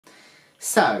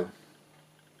So,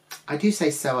 I do say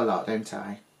so a lot, don't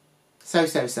I? So.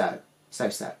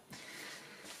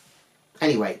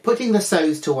 Anyway, putting the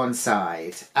so's to one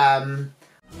side.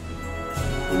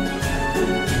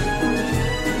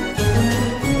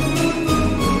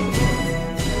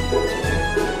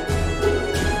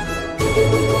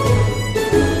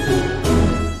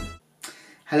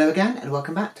 Hello again and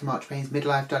welcome back to March Payne's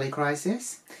Midlife Dolly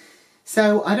Crisis.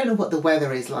 So I don't know what the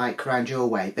weather is like around your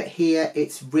way, but here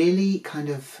it's really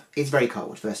it's very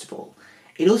cold, first of all.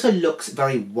 It also looks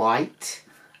very white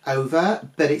over,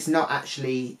 but it's not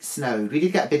actually snowed. We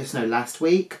did get a bit of snow last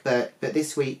week, but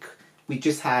this week we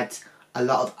just had a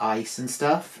lot of ice and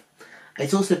stuff.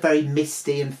 It's also very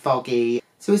misty and foggy,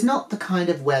 so it's not the kind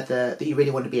of weather that you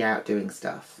really want to be out doing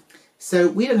stuff. So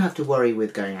we don't have to worry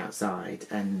with going outside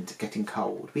and getting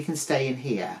cold. We can stay in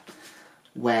here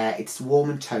where it's warm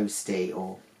and toasty,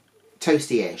 or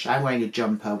toasty-ish. I'm wearing a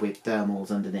jumper with thermals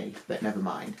underneath, but never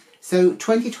mind. So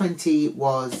 2020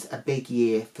 was a big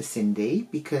year for Sindy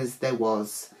because there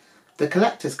was the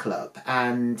Collectors Club,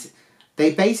 and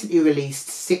they basically released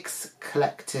 6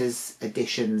 collector's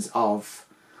editions of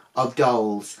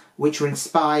dolls which were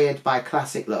inspired by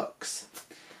classic looks.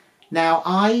 Now,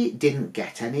 I didn't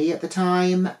get any at the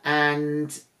time,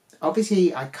 and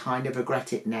obviously I kind of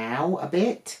regret it now a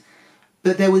bit,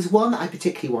 but there was one that I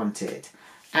particularly wanted,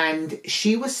 and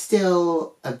she was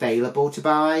still available to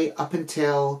buy up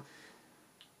until,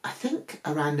 I think,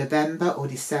 around November or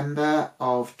December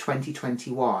of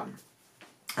 2021.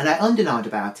 And I undernod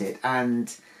about it,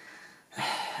 and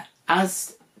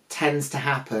as tends to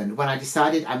happen, when I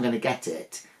decided I'm going to get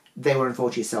it, they were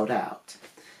unfortunately sold out.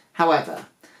 However,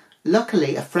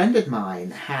 luckily, a friend of mine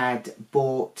had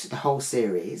bought the whole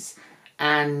series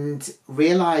and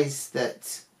realised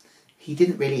that he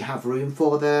didn't really have room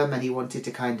for them and he wanted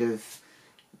to kind of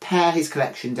pare his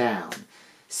collection down.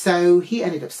 So he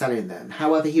ended up selling them.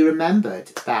 However, he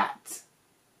remembered that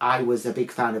I was a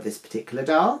big fan of this particular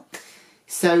doll.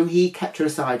 So he kept her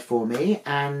aside for me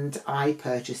and I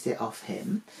purchased it off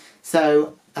him.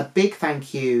 So a big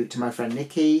thank you to my friend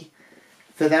Nikki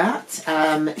for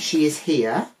that. She is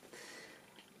here.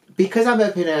 Because I'm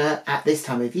opening her at this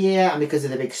time of year and because of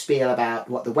the big spiel about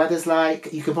what the weather's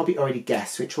like, you can probably already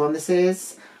guess which one this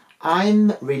is.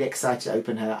 I'm really excited to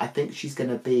open her. I think she's going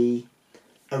to be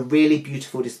a really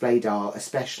beautiful display doll,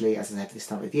 especially, as I said, this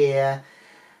time of year.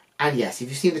 And yes, if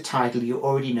you've seen the title, you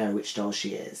already know which doll she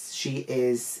is. She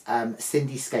is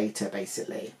Sindy SKATER,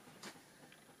 basically.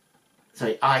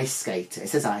 Sorry, Ice Skater. It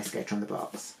says Ice Skater on the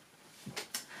box.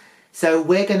 So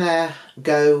we're going to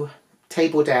go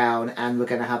table down and we're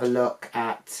going to have a look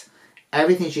at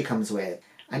everything she comes with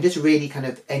and just really kind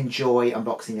of enjoy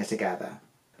unboxing her together.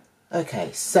 Okay,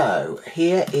 so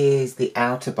here is the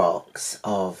outer box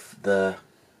of the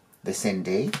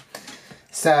Sindy.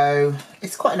 So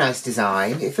it's quite a nice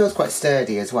design. It feels quite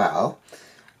sturdy as well.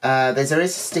 There is a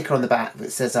sticker on the back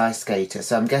that says Ice Skater,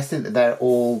 so I'm guessing that they're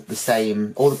all the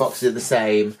same, all the boxes are the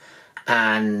same,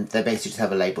 and they basically just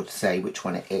have a label to say which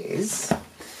one it is.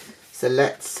 So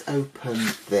let's open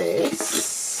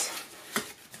this.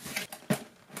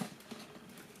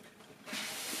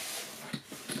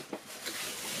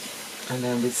 And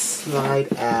then we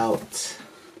slide out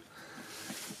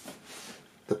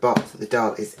the box that the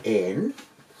doll is in.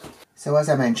 So as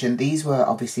I mentioned, these were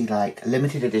obviously like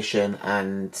limited edition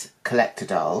and collector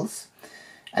dolls.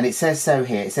 And it says so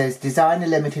here. It says designer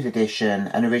limited edition,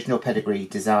 an original pedigree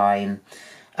design.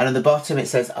 And on the bottom it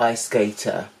says Ice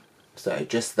Skater. So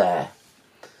just there.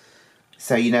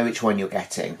 So you know which one you're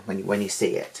getting when you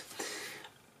see it.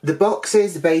 The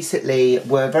boxes basically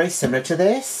were very similar to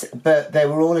this, but they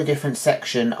were all a different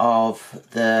section of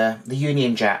the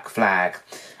Union Jack flag.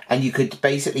 And you could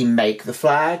basically make the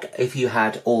flag if you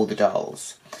had all the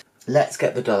dolls. Let's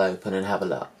get the doll open and have a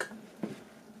look.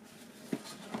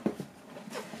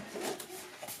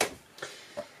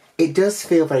 It does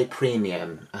feel very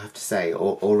premium, I have to say,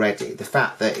 already. The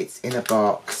fact that it's in a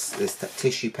box, there's that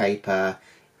tissue paper,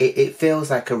 it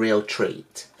feels like a real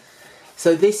treat.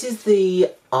 So this is the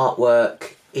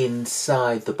artwork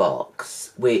inside the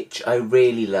box, which I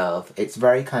really love. It's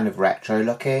very kind of retro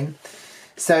looking.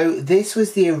 So this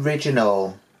was the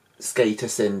original Skater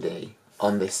Sindy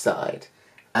on this side,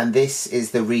 and this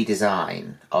is the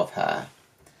redesign of her.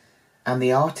 And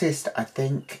the artist, I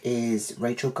think, is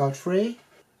Rachel Godfrey,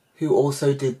 who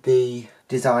also did the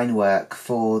design work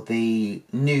for the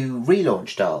new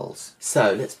relaunch dolls.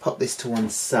 So let's pop this to one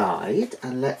side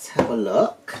and let's have a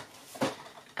look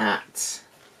at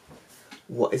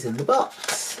what is in the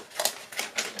box.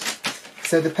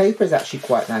 So the paper is actually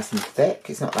quite nice and thick.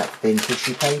 It's not like thin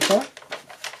tissue paper.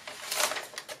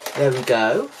 There we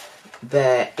go.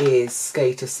 there is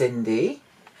Skater Sindy.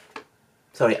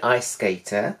 Sorry, Ice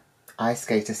Skater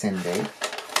Sindy.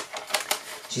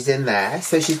 She's in there.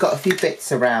 So she's got a few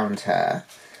bits around her.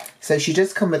 So she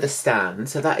does come with a stand.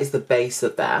 So that is the base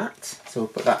of that. So we'll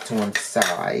put that to one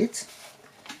side.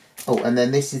 Oh, and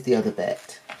then this is the other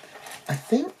bit. I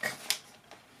think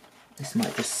this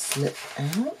might just slip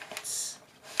out.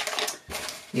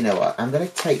 You know what, I'm going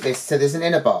to take this, so there's an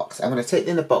inner box. I'm going to take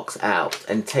the inner box out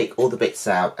and take all the bits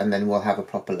out, and then we'll have a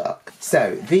proper look.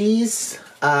 So these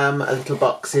are little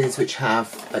boxes which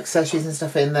have accessories and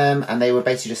stuff in them, and they were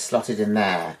basically just slotted in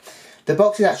there. The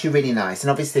box is actually really nice,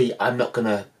 and obviously I'm not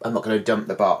gonna dump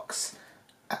the box,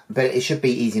 but it should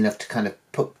be easy enough to kind of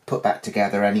put back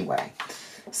together anyway.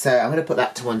 So I'm going to put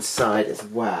that to one side as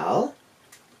well.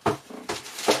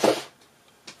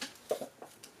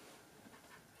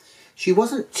 She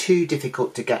wasn't too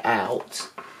difficult to get out.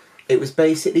 It was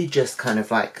basically just kind of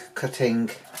like cutting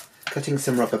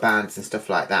some rubber bands and stuff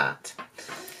like that.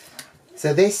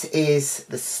 So this is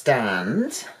the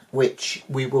stand, which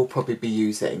we will probably be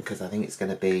using because I think it's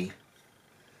going to be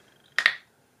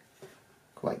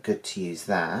quite good to use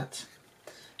that.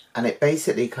 And it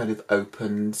basically kind of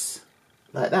opens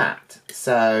like that.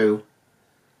 So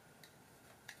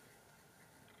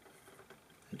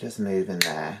it does move in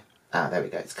there. Ah, there we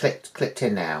go. It's clipped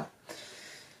in now.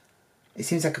 It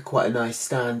seems like quite a nice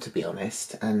stand, to be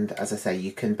honest. And as I say,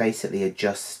 you can basically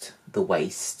adjust the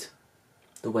waist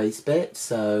bit.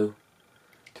 So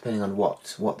depending on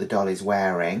what the doll is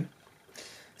wearing.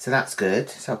 So that's good.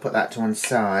 So I'll put that to one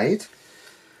side.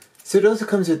 So it also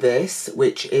comes with this,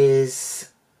 which is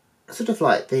sort of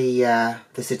like the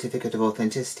certificate of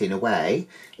authenticity in a way.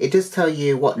 It does tell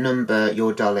you what number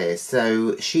your doll is.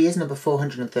 So she is number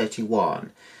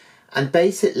 431. And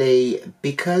basically,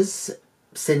 because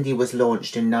Sindy was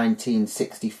launched in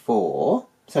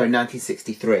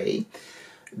 1963,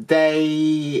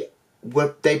 they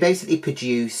basically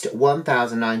produced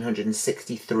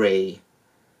 1,963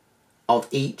 of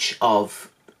each of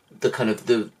the kind of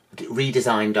the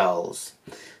redesigned dolls.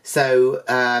 So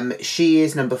she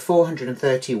is number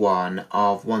 431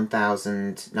 of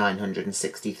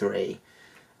 1,963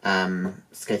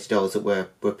 skater dolls that were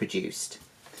produced.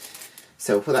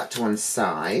 So we'll put that to one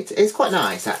side. It's quite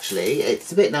nice, actually.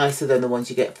 It's a bit nicer than the ones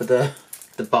you get for the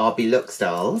Barbie Lux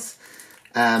dolls,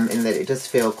 in that it does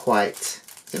feel quite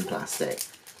in plastic.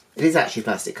 It is actually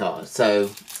plastic card, so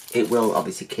it will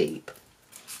obviously keep.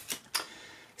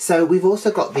 So we've also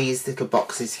got these little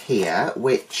boxes here,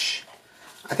 which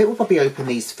I think we'll probably open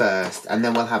these first, and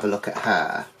then we'll have a look at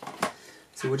her.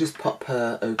 So we'll just pop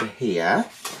her over here.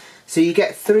 So you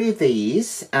get 3 of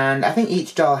these, and I think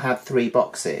each doll had 3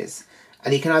 boxes.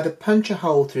 And you can either punch a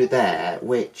hole through there,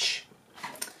 which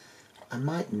I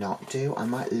might not do. I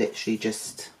might literally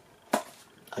just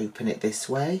open it this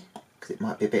way, because it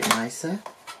might be a bit nicer.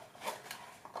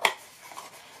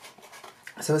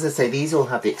 So as I say, these all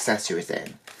have the accessories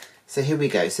in. So here we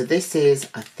go. So this is,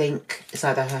 I think, it's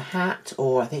either her hat,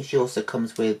 or I think she also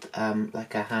comes with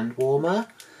like a hand warmer.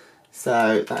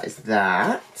 So that is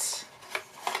that.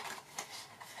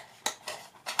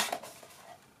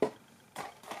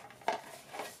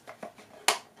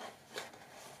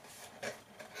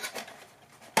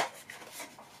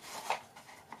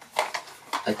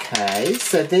 Okay,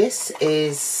 so this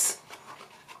is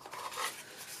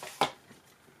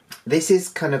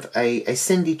kind of a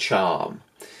Sindy charm.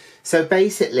 So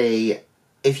basically,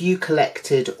 if you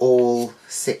collected all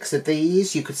 6 of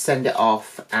these, you could send it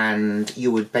off and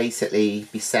you would basically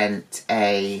be sent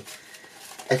a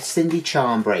Sindy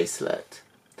charm bracelet.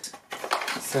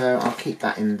 So I'll keep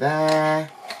that in there.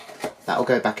 That'll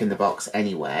go back in the box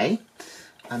anyway.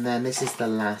 And then this is the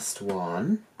last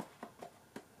one.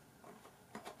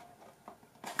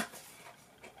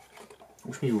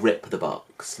 Watch me rip the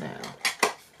box now.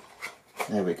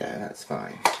 There we go, that's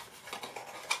fine.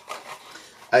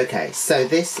 Okay, so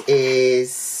this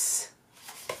is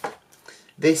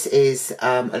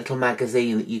a little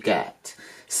magazine that you get.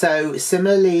 So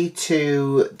similarly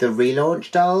to the relaunch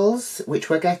dolls, which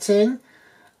we're getting,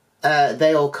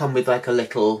 they all come with like a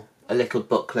little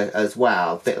booklet as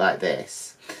well, a bit like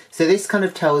this. So this kind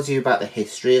of tells you about the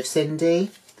history of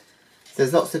Sindy. So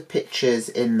there's lots of pictures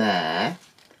in there.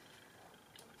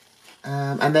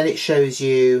 And then it shows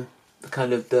you the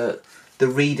kind of the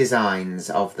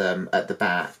redesigns of them at the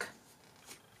back.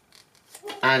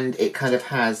 And it kind of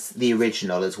has the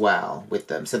original as well with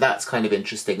them. So that's kind of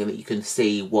interesting, in that you can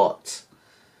see what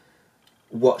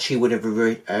she would have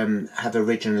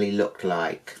originally looked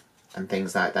like and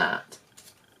things like that.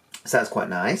 So that's quite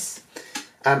nice.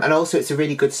 And also it's a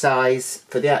really good size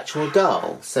for the actual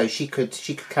doll, so she could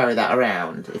carry that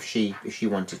around if she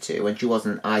wanted to. When she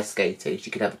wasn't ice skating,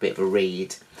 she could have a bit of a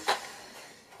read.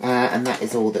 And that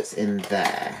is all that's in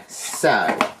there.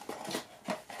 So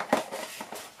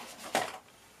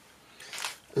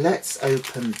let's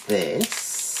open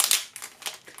this.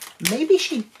 Maybe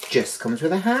she just comes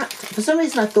with a hat. For some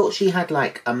reason I thought she had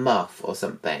like a muff or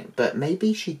something, but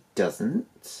maybe she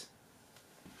doesn't.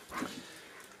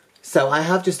 So I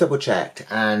have just double checked,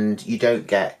 and you don't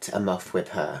get a muff with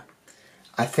her.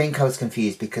 I think I was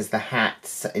confused because the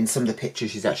hat, in some of the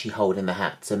pictures she's actually holding the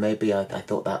hat, so maybe I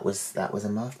thought that was a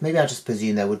muff. Maybe I just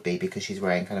presumed there would be because she's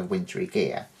wearing kind of wintry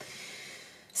gear.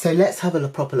 So let's have a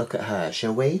proper look at her,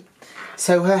 shall we?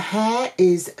 So her hair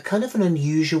is kind of an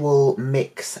unusual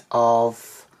mix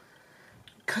of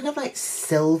kind of like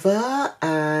silver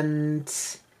and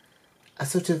a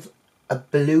sort of a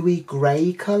bluey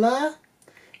grey colour.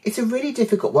 It's a really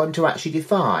difficult one to actually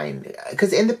define,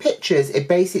 because in the pictures it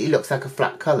basically looks like a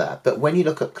flat colour, but when you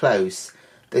look up close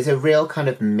there's a real kind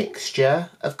of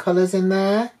mixture of colours in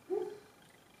there.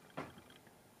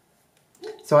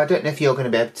 So I don't know if you're going to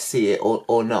be able to see it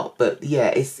or not, but yeah,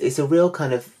 it's a real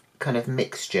kind of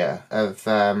mixture of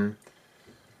a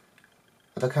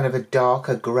kind of a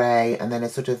darker grey and then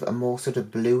a more sort of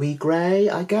bluey grey,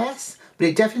 I guess. But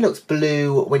it definitely looks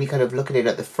blue when you kind of look at it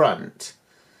at the front.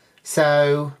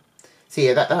 So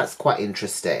yeah, that's quite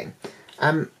interesting.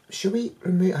 Should we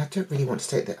remove? I don't really want to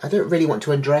take that. I don't really want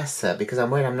to undress her because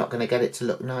I'm worried I'm not going to get it to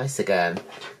look nice again.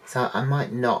 So I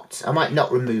might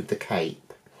not remove the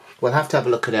cape. We'll have to have a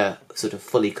look at her sort of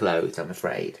fully clothed, I'm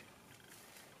afraid.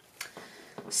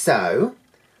 So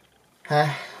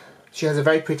she has a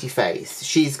very pretty face.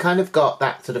 She's kind of got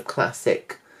that sort of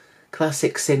classic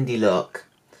Sindy look,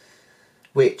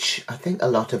 which I think a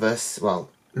lot of us, well,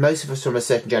 most of us from a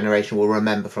certain generation will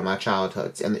remember from our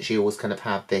childhoods, and that she always kind of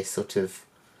had this sort of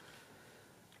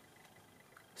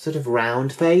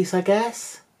round face, I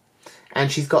guess.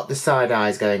 And she's got the side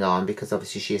eyes going on because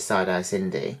obviously she is side-eye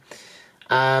Sindy.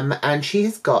 And she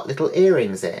has got little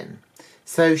earrings in.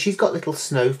 So she's got little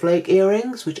snowflake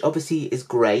earrings, which obviously is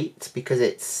great because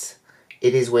it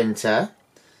is winter.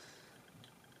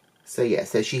 So yeah,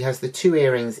 so she has the 2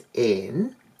 earrings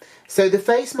in. So the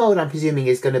face mould, I'm presuming,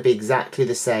 is going to be exactly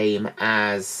the same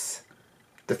as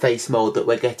the face mould that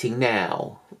we're getting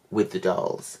now with the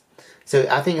dolls. So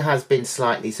I think it has been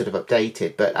slightly sort of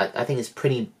updated, but I think it's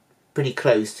pretty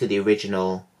close to the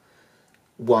original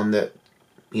one that,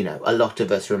 you know, a lot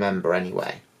of us remember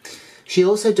anyway. She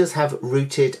also does have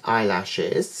rooted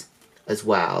eyelashes as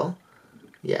well.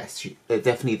 Yes, they're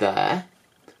definitely there.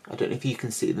 I don't know if you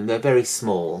can see them. They're very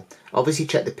small. Obviously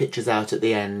check the pictures out at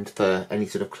the end for any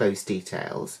sort of close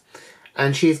details.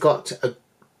 And she's got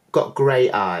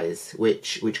grey eyes,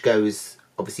 which goes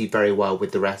obviously very well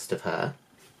with the rest of her.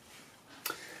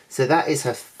 So that is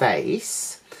her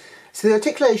face. So the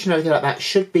articulation and everything like that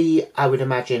should be, I would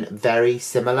imagine, very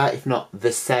similar, if not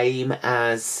the same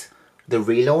as the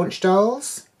relaunch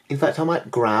dolls. In fact, I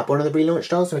might grab one of the relaunch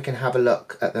dolls so we can have a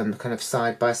look at them kind of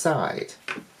side by side.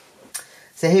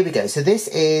 So here we go. So this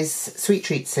is Sweet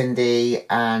Treats Sindy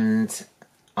and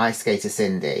Ice Skater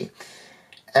Sindy.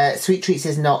 Sweet Treats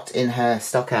is not in her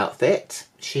stock outfit.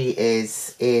 She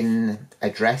is in a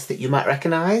dress that you might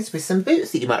recognise with some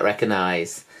boots that you might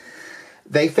recognise.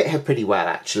 They fit her pretty well,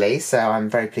 actually, so I'm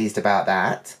very pleased about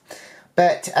that.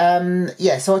 But,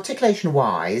 yeah, so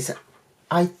articulation-wise,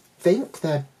 I think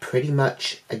they're pretty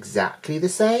much exactly the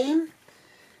same.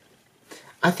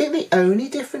 I think the only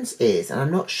difference is, and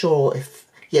I'm not sure if...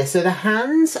 Yeah, so the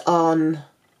hands on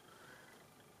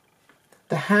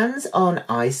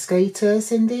Ice Skater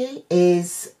Sindy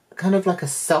is kind of like a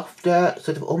softer,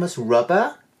 sort of almost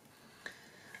rubber,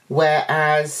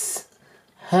 whereas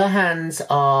her hands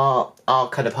are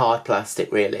kind of hard plastic,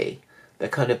 really. They're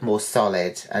kind of more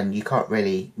solid and you can't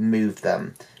really move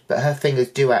them. But her fingers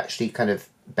do actually kind of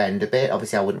bend a bit.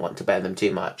 Obviously, I wouldn't want to bend them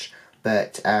too much,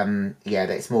 but yeah,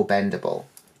 it's more bendable.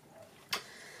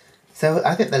 So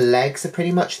I think the legs are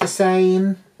pretty much the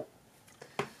same.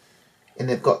 And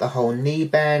they've got the whole knee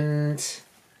bend.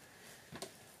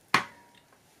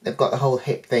 They've got the whole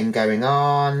hip thing going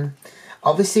on.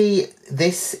 Obviously,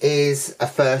 this is a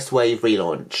first wave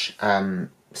relaunch,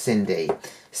 Sindy.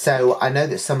 So I know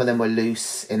that some of them were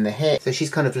loose in the hip. So she's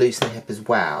kind of loose in the hip as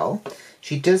well.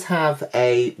 She does have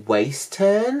a waist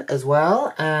turn as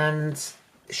well. And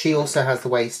she also has the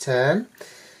waist turn.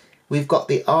 We've got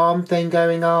the arm thing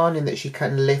going on in that she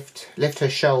can lift her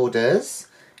shoulders.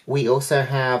 We also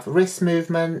have wrist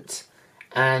movement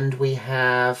and we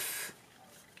have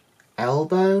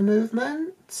elbow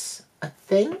movement, I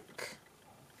think.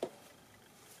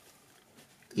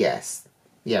 Yes.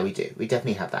 Yeah, we do. We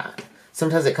definitely have that.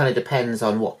 Sometimes it kind of depends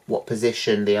on what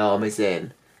position the arm is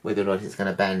in, whether or not it's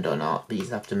going to bend or not. But you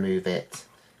just have to move it.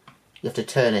 You have to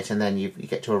turn it, and then you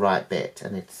get to a right bit,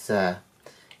 and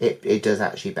it does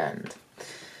actually bend.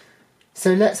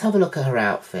 So let's have a look at her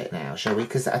outfit now, shall we?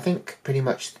 Because I think pretty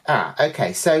much...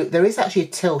 okay, so there is actually a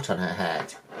tilt on her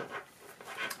head.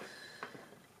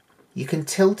 You can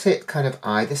tilt it kind of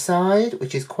either side,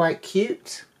 which is quite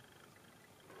cute.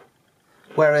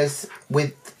 Whereas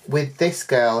with this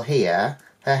girl here,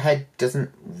 her head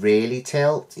doesn't really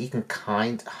tilt. You can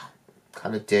kind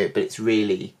of do it, but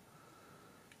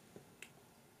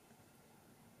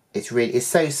it's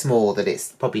so small that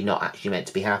it's probably not actually meant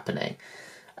to be happening.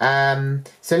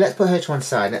 So let's put her to one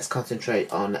side. Let's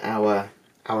concentrate on our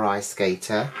ice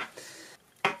skater.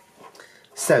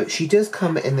 So she does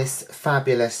come in this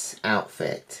fabulous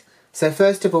outfit. So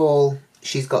first of all,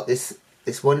 she's got this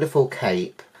wonderful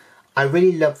cape. I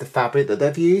really love the fabric that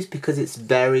they've used because it's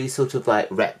very sort of like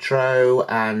retro,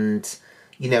 and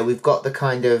you know, we've got the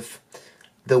kind of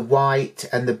the white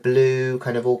and the blue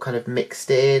all kind of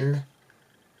mixed in.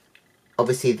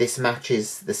 Obviously this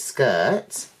matches the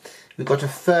skirt. We've got a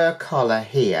fur collar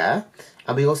here,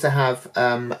 and we also have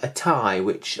a tie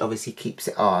which obviously keeps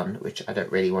it on, which I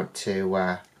don't really want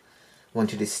to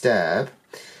disturb.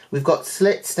 We've got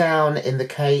slits down in the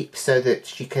cape so that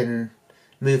she can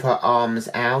move her arms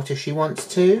out if she wants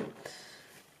to.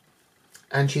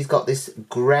 And she's got this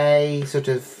grey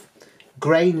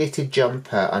knitted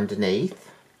jumper underneath,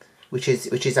 which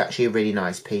is actually a really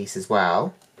nice piece as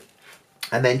well.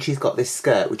 And then she's got this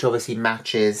skirt which obviously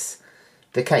matches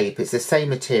the cape. It's the same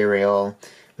material.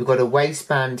 We've got a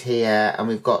waistband here, and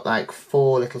we've got like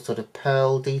 4 little sort of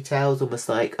pearl details, almost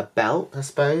like a belt, I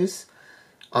suppose,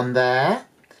 on there.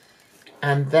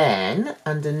 And then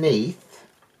underneath,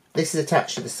 this is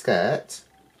attached to the skirt,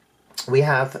 we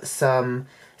have some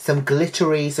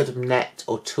glittery sort of net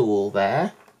or tulle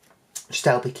there, just to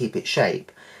help it keep its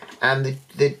shape. And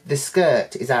the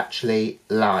skirt is actually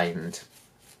lined,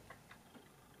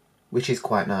 which is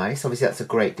quite nice. Obviously that's a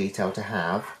great detail to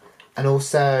have. And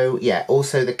also, yeah,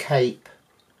 also the cape,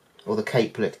 or the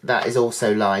capelet, that is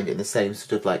also lined in the same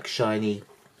sort of like shiny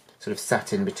sort of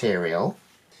satin material.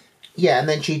 Yeah, and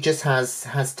then she just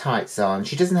has tights on.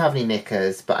 She doesn't have any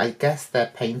knickers, but I guess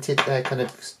they're painted, they're kind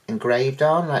of engraved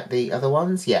on like the other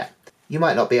ones. Yeah. You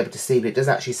might not be able to see, but it does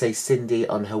actually say Sindy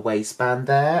on her waistband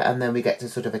there, and then we get to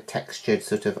sort of a textured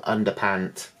sort of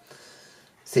underpant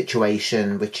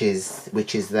situation, which is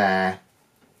there.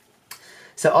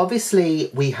 So obviously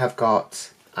we have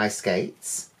got ice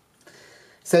skates.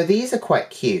 So these are quite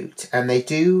cute, and they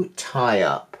do tie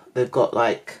up. They've got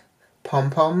like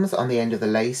pom-poms on the end of the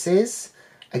laces.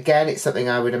 Again, it's something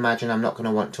I would imagine I'm not going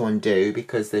to want to undo,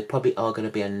 because they probably are going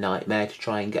to be a nightmare to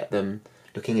try and get them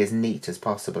looking as neat as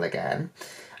possible again.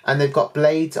 And they've got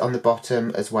blades on the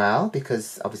bottom as well,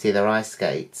 because obviously they're ice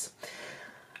skates.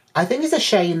 I think it's a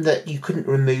shame that you couldn't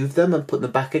remove them and put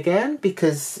them back again,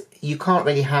 because you can't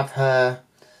really have her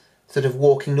sort of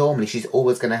walking normally. She's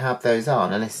always going to have those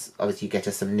on, unless obviously you get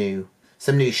her some new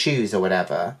shoes or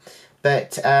whatever.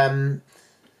 But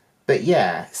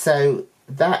yeah, so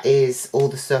that is all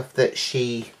the stuff that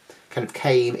she kind of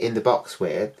came in the box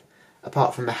with,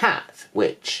 apart from the hat,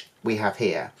 which we have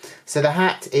here. So the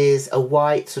hat is a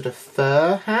white sort of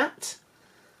fur hat,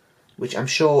 which I'm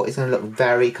sure is going to look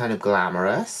very kind of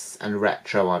glamorous and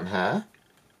retro on her.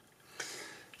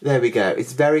 There we go.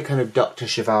 It's very kind of Dr.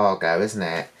 Zhivago, isn't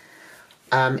it?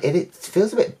 It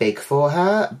feels a bit big for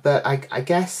her, but I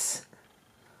guess,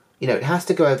 you know, it has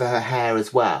to go over her hair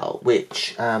as well,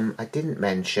 which I didn't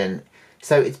mention.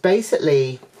 So it's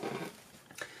basically,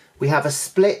 we have a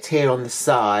split here on the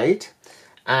side,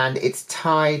 and it's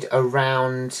tied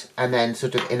around and then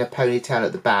sort of in a ponytail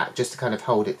at the back, just to kind of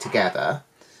hold it together.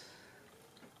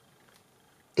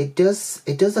 It does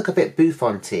look a bit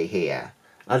bouffanty here.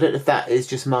 I don't know if that is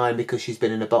just mine because she's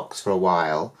been in a box for a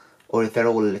while, or if they're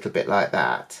all a little bit like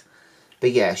that.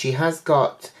 But yeah, she's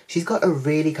got a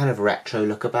really kind of retro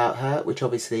look about her, which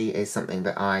obviously is something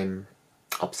that I'm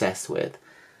obsessed with.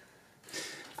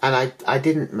 And I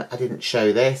didn't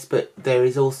show this, but there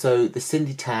is also the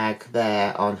Sindy tag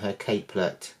there on her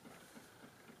capelet.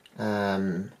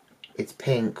 It's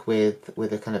pink with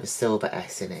a kind of a silver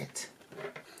S in it.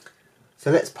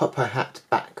 So let's pop her hat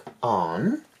back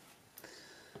on.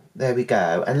 There we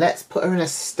go. And let's put her in a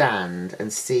stand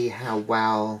and see how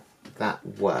well that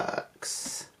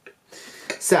works.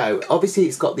 So obviously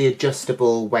it's got the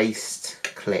adjustable waist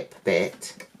clip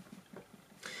bit,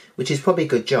 which is probably a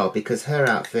good job because her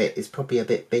outfit is probably a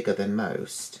bit bigger than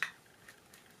most.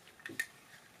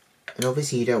 And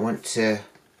obviously you don't want to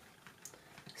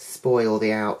spoil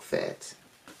the outfit.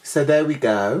 So there we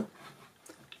go.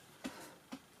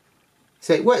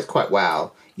 So it works quite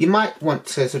well. You might want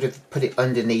to sort of put it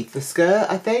underneath the skirt,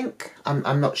 I think.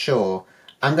 I'm not sure.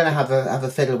 I'm going to have a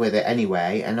fiddle with it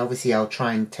anyway, and obviously I'll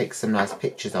try and take some nice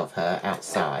pictures of her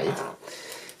outside.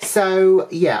 So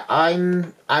yeah,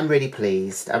 I'm really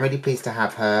pleased. I'm really pleased to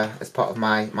have her as part of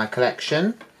my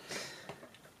collection.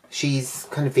 She's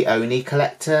kind of the only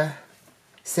collector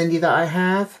Sindy that I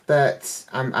have, but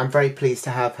I'm very pleased to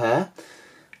have her.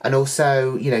 And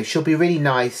also, you know, she'll be really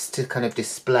nice to kind of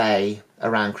display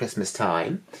around Christmas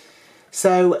time.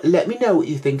 So let me know what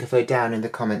you think of her down in the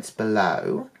comments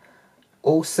below.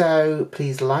 Also,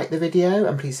 please like the video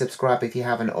and please subscribe if you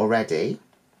haven't already.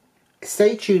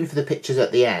 Stay tuned for the pictures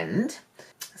at the end.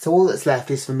 So all that's left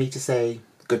is for me to say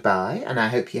goodbye, and I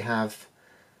hope you have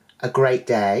a great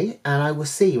day, and I will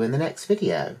see you in the next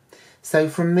video. So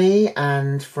from me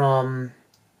and from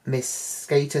Miss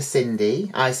Skater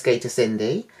Sindy, SKATER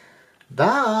Sindy,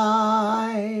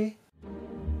 bye!